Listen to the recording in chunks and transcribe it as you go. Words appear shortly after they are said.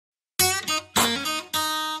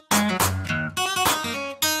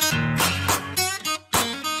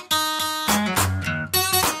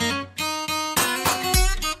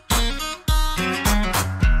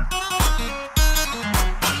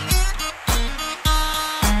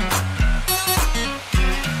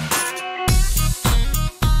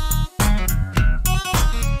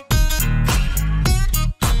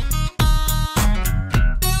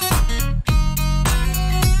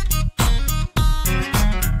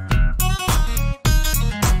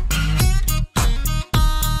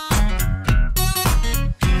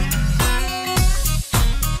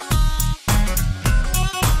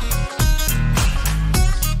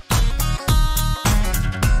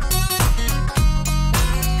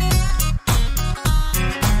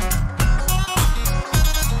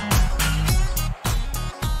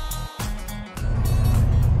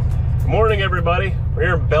We're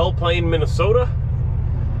here in Belle Plaine, Minnesota.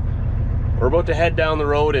 We're about to head down the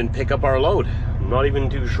road and pick up our load. I'm not even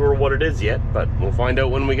too sure what it is yet, but we'll find out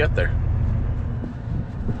when we get there.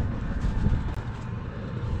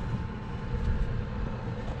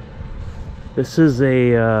 This is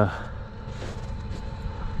a, I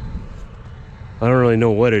don't really know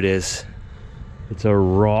what it is. It's a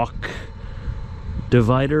rock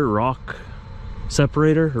divider, rock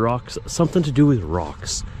separator, rocks, something to do with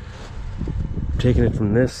rocks. I'm taking it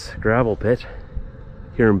from this gravel pit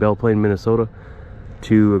here in Belle Plaine, Minnesota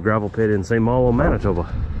to a gravel pit in St. Malo,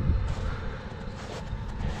 Manitoba.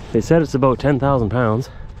 They said it's about 10,000 pounds.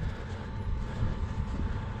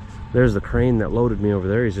 There's the crane that loaded me over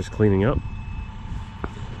there. He's just cleaning up.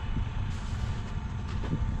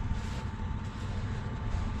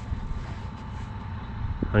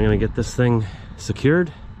 I'm gonna get this thing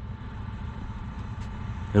secured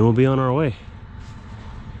and we'll be on our way.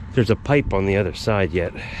 There's a pipe on the other side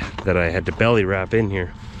yet that I had to belly wrap in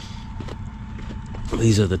here.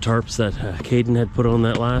 These are the tarps that Caden had put on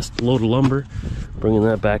that last load of lumber, bringing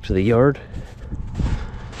that back to the yard.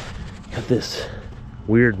 Got this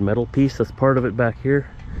weird metal piece that's part of it back here.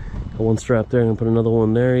 Got one strap there, I'm gonna put another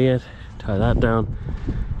one there yet, tie that down.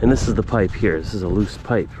 And this is the pipe here. This is a loose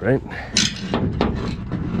pipe, right?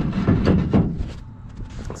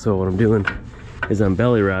 So what I'm doing is I'm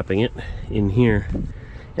belly wrapping it in here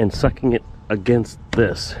and sucking it against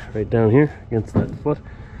this, right down here, against that foot,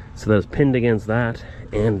 so that it's pinned against that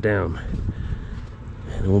and down.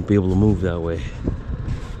 And it won't be able to move that way.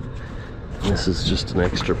 This is just an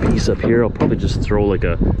extra piece up here. I'll probably just throw like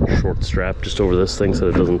a short strap just over this thing so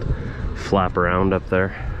it doesn't flap around up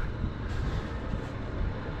there.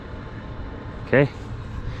 Okay,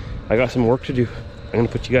 I got some work to do. I'm gonna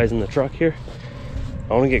put you guys in the truck here.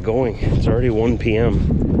 I want to get going. It's already 1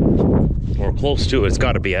 p.m. or close to it. It's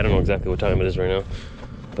got to be. I don't know exactly what time it is right now,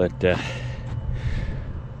 but that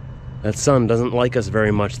sun doesn't like us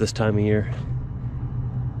very much this time of year,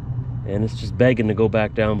 and it's just begging to go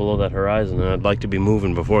back down below that horizon, and I'd like to be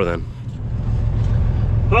moving before then.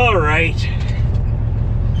 All right.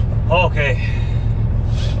 Okay.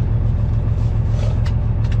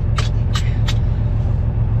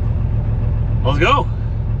 Let's go.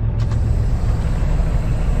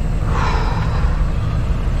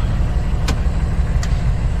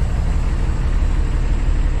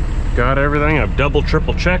 Got everything. I've double,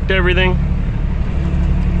 triple checked everything.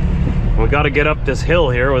 We got to get up this hill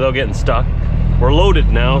here without getting stuck. We're loaded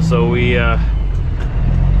now, so we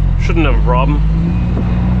shouldn't have a problem.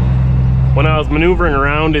 When I was maneuvering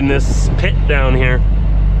around in this pit down here,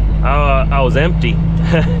 I was empty.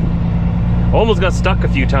 Almost got stuck a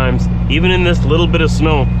few times, even in this little bit of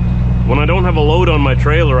snow. When I don't have a load on my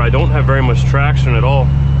trailer, I don't have very much traction at all.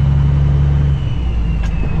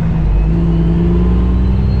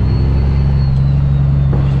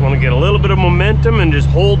 Want to get a little bit of momentum and just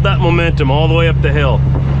hold that momentum all the way up the hill.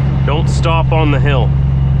 Don't stop on the hill.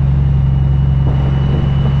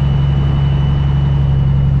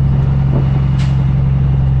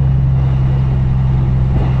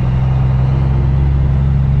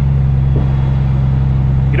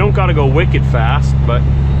 You don't gotta go wicked fast, but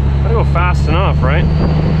gotta go fast enough, right?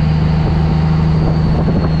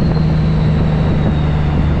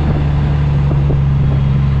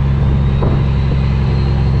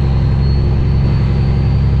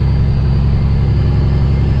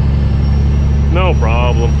 No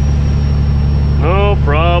problem. No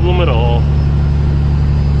problem at all.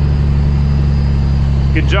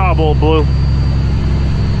 Good job, old Blue.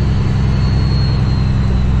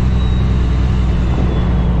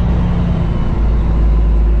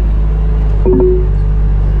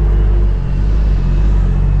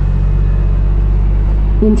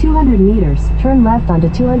 In 200 meters, turn left onto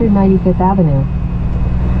 295th Avenue.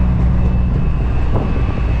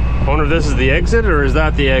 I wonder if this is the exit or is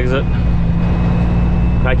that the exit?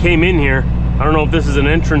 I came in here. I don't know if this is an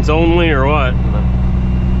entrance only or what.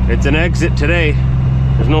 It's an exit today.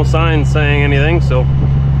 There's no sign saying anything, so.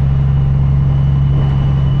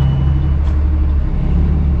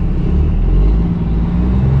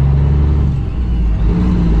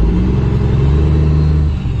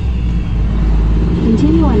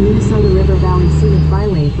 Continue on Minnesota River Valley Scenic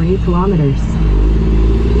Byway for 8 kilometers.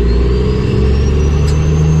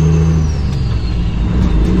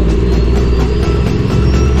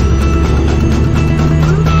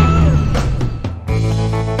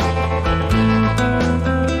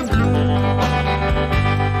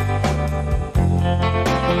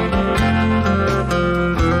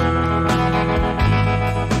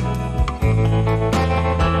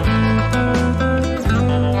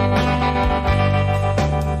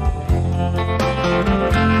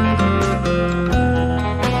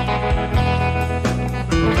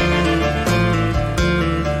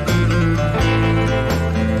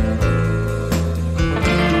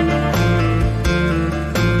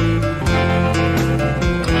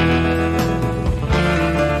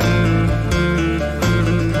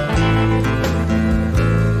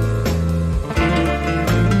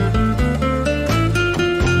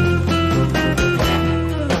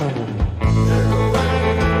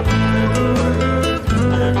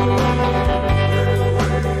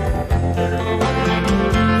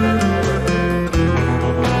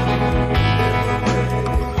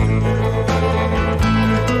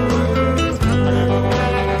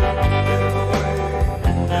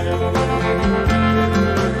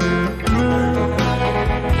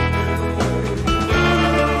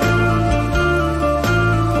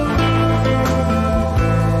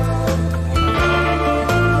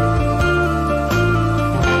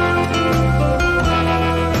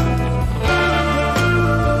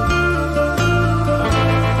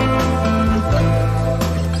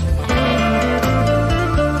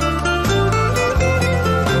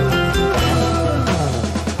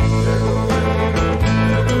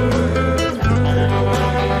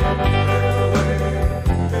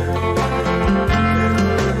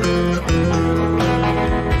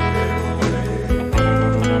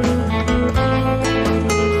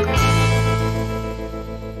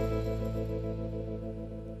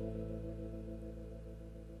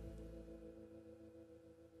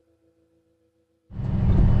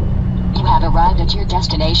 have arrived at your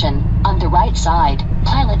destination. On the right side,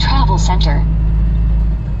 Pilot Travel Center.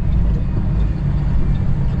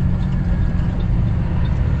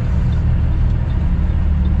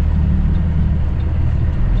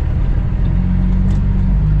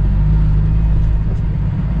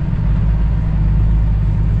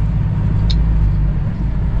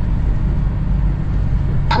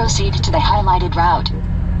 Proceed to the highlighted route.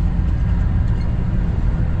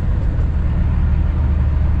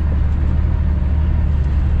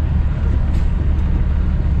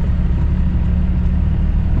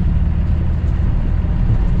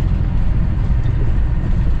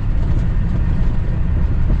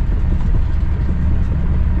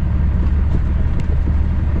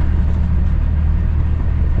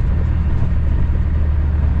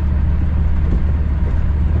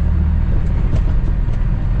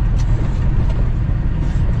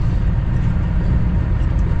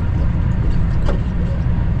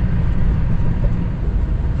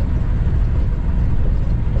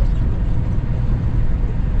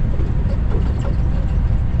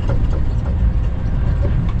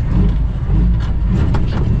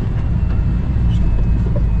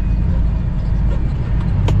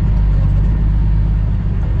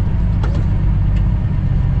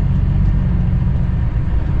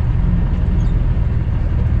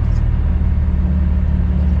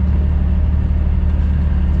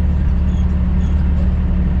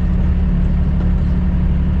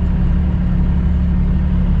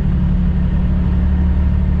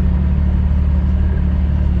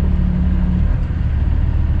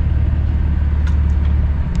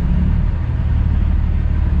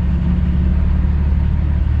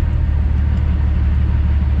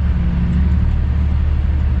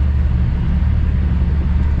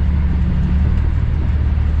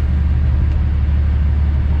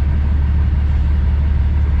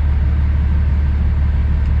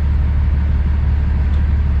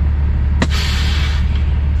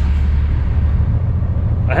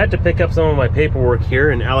 I had to pick up some of my paperwork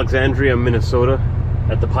here in Alexandria, Minnesota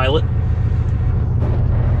at the Pilot.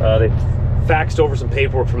 They faxed over some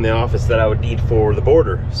paperwork from the office that I would need for the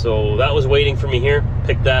border. So that was waiting for me here.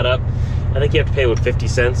 Picked that up. I think you have to pay, what, 50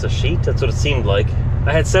 cents a sheet? That's what it seemed like.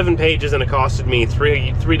 I had 7 pages and it costed me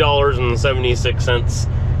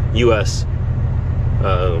 $3.76 US.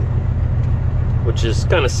 Which is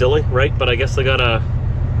kind of silly, right? But I guess they gotta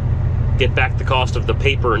get back the cost of the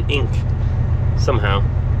paper and ink somehow.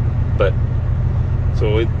 But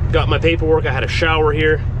so I got my paperwork. I had a shower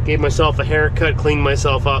here, gave myself a haircut, cleaned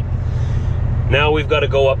myself up. Now we've got to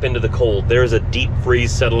go up into the cold. There's a deep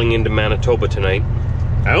freeze settling into Manitoba tonight.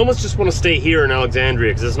 I almost just want to stay here in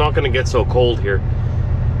Alexandria because it's not going to get so cold here.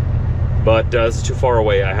 But this is too far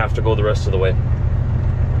away. I have to go the rest of the way.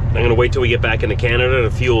 I'm going to wait till we get back into Canada to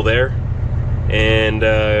fuel there. And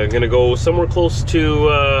I'm going to go somewhere close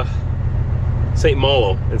to St.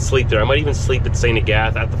 Malo and sleep there. I might even sleep at St.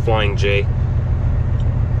 Agath at the Flying J.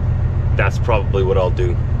 That's probably what I'll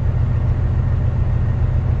do.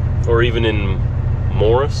 Or even in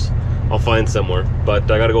Morris. I'll find somewhere. But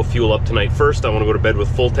I gotta go fuel up tonight first. I want to go to bed with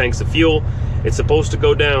full tanks of fuel. It's supposed to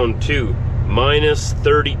go down to minus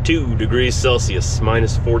 32 degrees Celsius.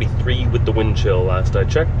 Minus 43 with the wind chill last I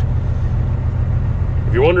checked.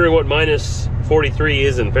 If you're wondering what minus 43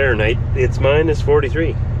 is in Fahrenheit, it's minus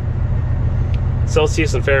 43.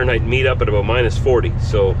 Celsius and Fahrenheit meet up at about minus 40,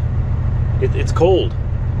 so it's cold.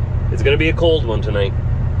 It's gonna be a cold one tonight.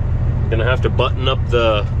 Gonna have to button up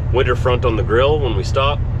the winter front on the grill when we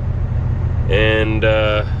stop, and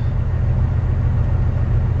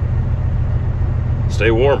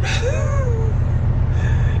stay warm.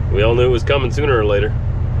 We all knew it was coming sooner or later.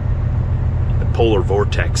 The polar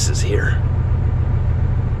vortex is here.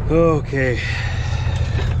 Okay.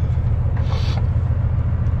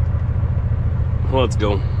 Let's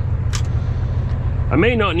go. I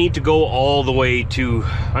may not need to go all the way to,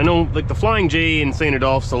 I know like the Flying J in St.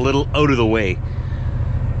 Adolphe's a little out of the way,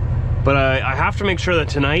 but I have to make sure that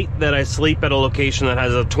tonight that I sleep at a location that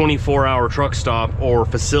has a 24-hour truck stop or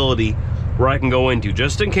facility where I can go into,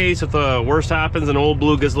 just in case if the worst happens and Old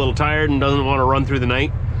Blue gets a little tired and doesn't want to run through the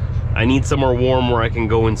night. I need somewhere warm where I can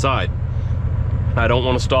go inside. I don't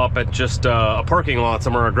want to stop at just a parking lot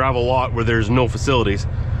somewhere, a gravel lot where there's no facilities.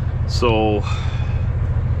 So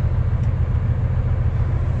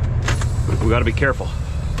we got to be careful.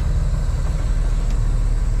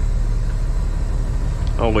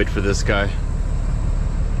 I'll wait for this guy.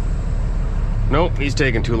 Nope, he's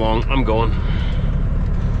taking too long. I'm going.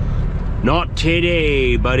 Not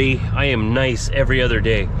today, buddy. I am nice every other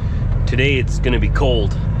day. Today it's gonna be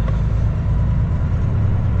cold.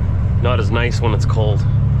 Not as nice when it's cold.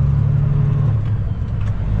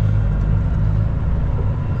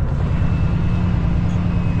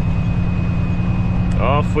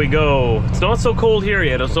 Off we go. It's not so cold here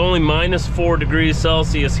yet. It's only -4 degrees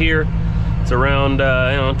Celsius here. It's around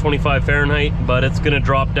 25 Fahrenheit, but it's gonna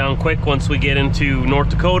drop down quick once we get into North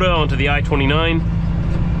Dakota onto the I-29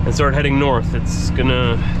 and start heading north. It's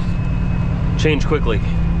gonna change quickly.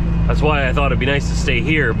 That's why I thought it'd be nice to stay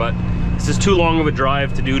here, but this is too long of a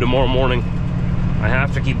drive to do tomorrow morning. I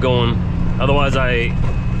have to keep going. Otherwise I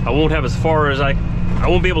won't have as far as I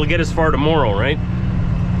won't be able to get as far tomorrow, right?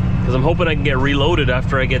 Because I'm hoping I can get reloaded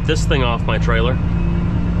after I get this thing off my trailer.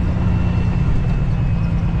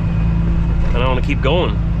 And I want to keep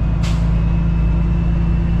going.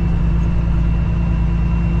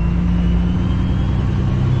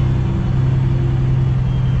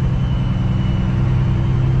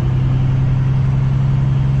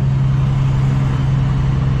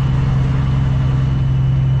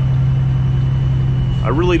 I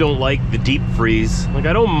really don't like the deep freeze. Like,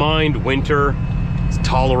 I don't mind winter. It's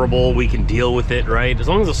tolerable, we can deal with it, right? As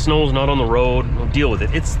long as the snow's not on the road, we'll deal with it.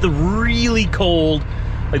 It's the really cold,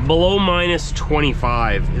 like below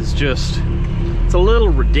 -25 is just, it's a little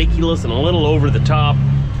ridiculous and a little over the top.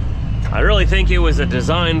 I really think it was a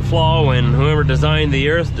design flaw when whoever designed the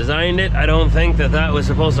Earth designed it. I don't think that that was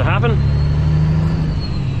supposed to happen,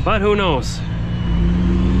 but who knows?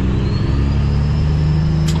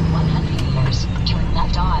 100 meters, turn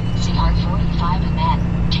left on CR 45 and then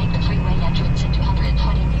take the freeway entrance in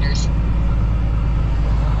 220 meters.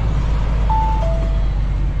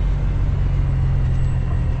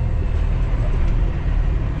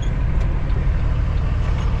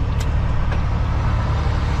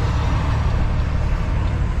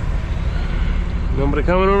 Nobody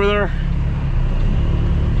coming over there?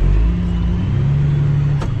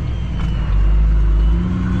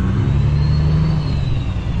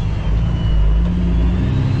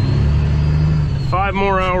 Five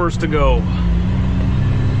more hours to go. In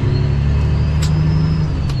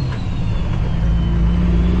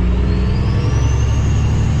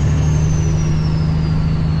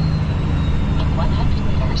 100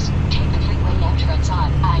 meters, take the freeway entrance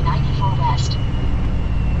on I-94 West.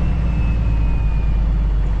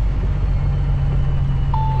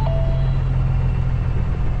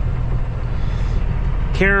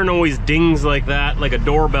 Karen always dings like that, like a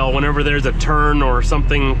doorbell, whenever there's a turn or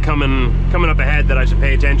something coming up ahead that I should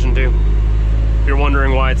pay attention to. If you're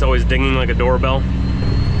wondering why it's always dinging like a doorbell.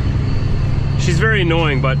 She's very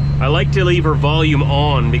annoying, but I like to leave her volume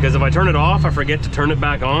on, because if I turn it off, I forget to turn it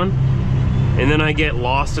back on. And then I get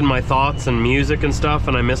lost in my thoughts and music and stuff,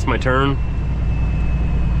 and I miss my turn.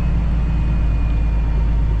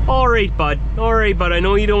 All right, bud. All right, bud. I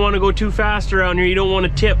know you don't want to go too fast around here. You don't want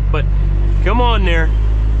to tip, but come on there.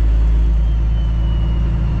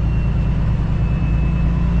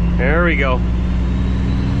 There we go.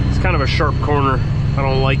 It's kind of a sharp corner. I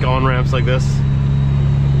don't like on-ramps like this.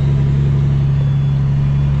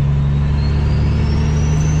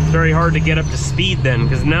 It's very hard to get up to speed then,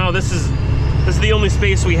 because now this is the only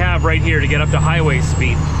space we have right here to get up to highway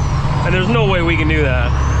speed. And there's no way we can do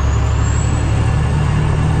that.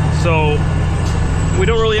 So we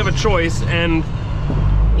don't really have a choice, and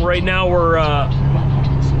right now we're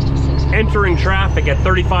entering traffic at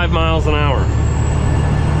 35 miles an hour,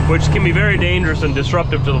 which can be very dangerous and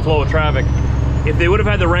disruptive to the flow of traffic. If they would have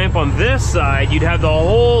had the ramp on this side, you'd have the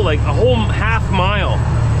whole, like a whole half mile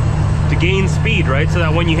to gain speed, right? So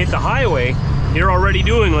that when you hit the highway, you're already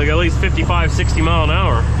doing like at least 55, 60 mile an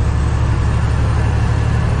hour.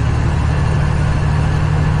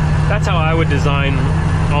 That's how I would design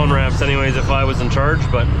on-ramps anyways if I was in charge,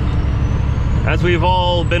 but as we've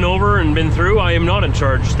all been over and been through, I am not in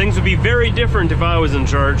charge. Things would be very different if I was in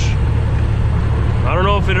charge. I don't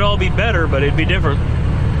know if it'd all be better, but it'd be different.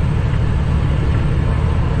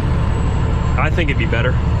 I think it'd be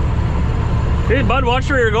better. Hey, bud, watch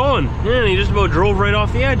where you're going. Man, you just about drove right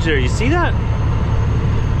off the edge there. You see that?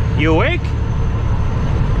 You awake?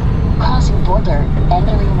 Crossing border,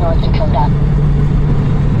 entering North Dakota.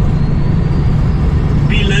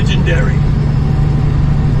 Be legendary.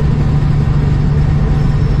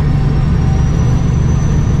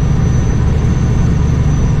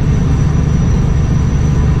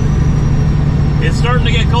 It's starting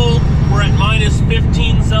to get cold. We're at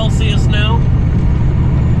 -15 Celsius now.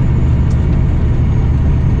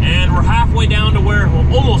 And we're halfway down to where, well,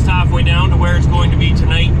 almost halfway down to where it's going to be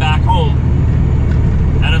tonight back home.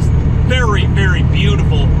 At a very, very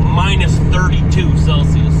beautiful -32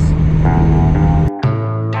 Celsius.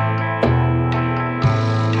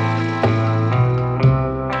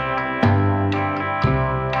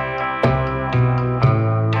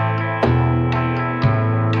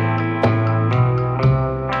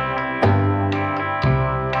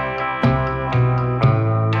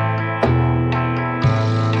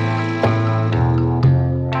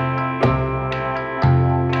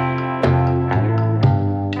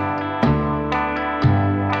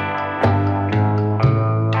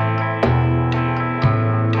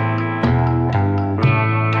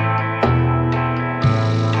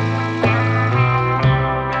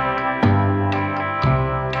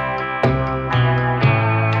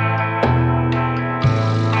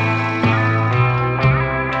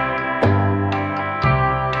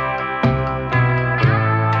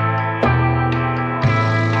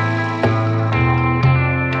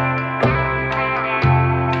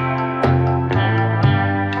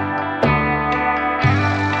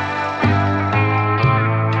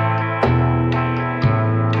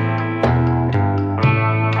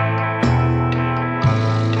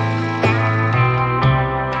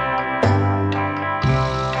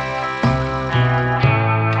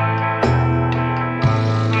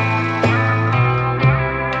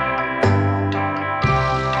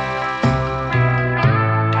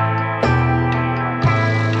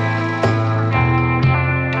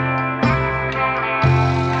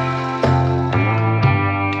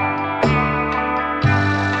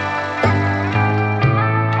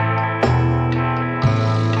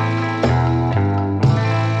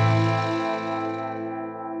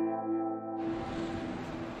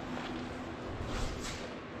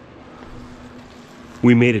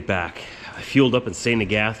 We made it back. I fueled up in St.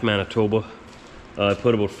 Agathe, Manitoba. I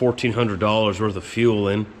put about $1,400 worth of fuel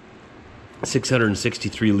in.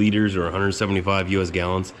 663 liters or 175 US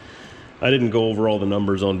gallons. I didn't go over all the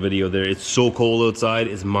numbers on video there. It's so cold outside.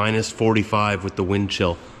 It's minus 45 with the wind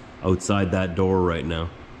chill outside that door right now.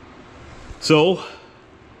 So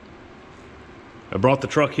I brought the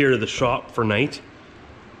truck here to the shop for night,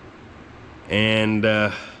 and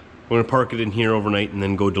we're gonna park it in here overnight and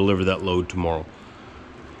then go deliver that load tomorrow.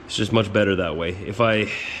 It's just much better that way. If I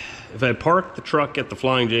park the truck at the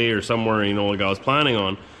Flying J or somewhere, you know, like I was planning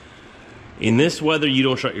on, in this weather, you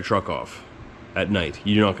don't shut your truck off at night.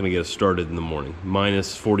 You're not going to get it started in the morning.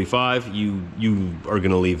 Minus 45, you are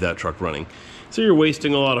going to leave that truck running. So you're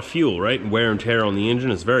wasting a lot of fuel, right? Wear and tear on the engine.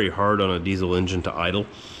 It's very hard on a diesel engine to idle.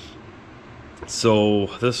 So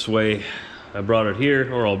this way, I brought it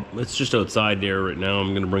here, or it's just outside there right now. I'm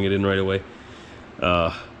going to bring it in right away.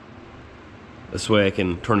 This way I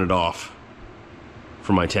can turn it off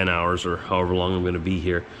for my 10 hours or however long I'm going to be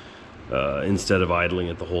here, instead of idling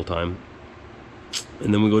it the whole time.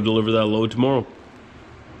 And then we go deliver that load tomorrow.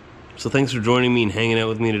 So thanks for joining me and hanging out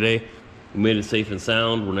with me today. We made it safe and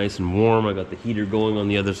sound. We're nice and warm. I got the heater going on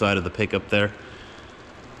the other side of the pickup there.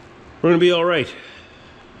 We're gonna be all right.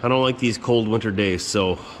 I don't like these cold winter days,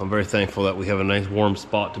 so I'm very thankful that we have a nice warm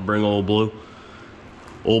spot to bring Old Blue.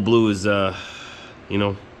 Old Blue is, you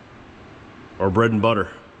know, our bread and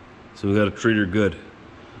butter. So we gotta treat her good.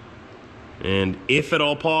 And if at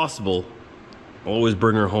all possible, always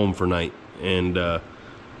bring her home for night and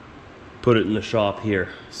put it in the shop here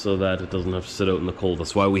so that it doesn't have to sit out in the cold.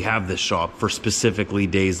 That's why we have this shop, for specifically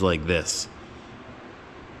days like this.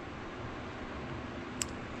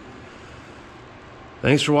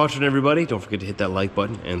 Thanks for watching, everybody. Don't forget to hit that like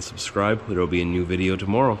button and subscribe. There will be a new video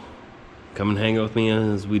tomorrow. Come and hang out with me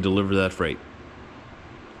as we deliver that freight.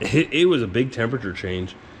 It was a big temperature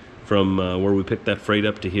change from where we picked that freight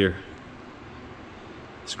up to here.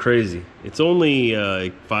 It's crazy. It's only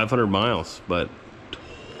 500 miles, but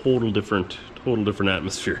total different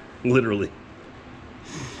atmosphere, literally.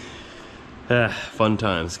 Fun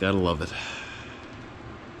times, gotta love it.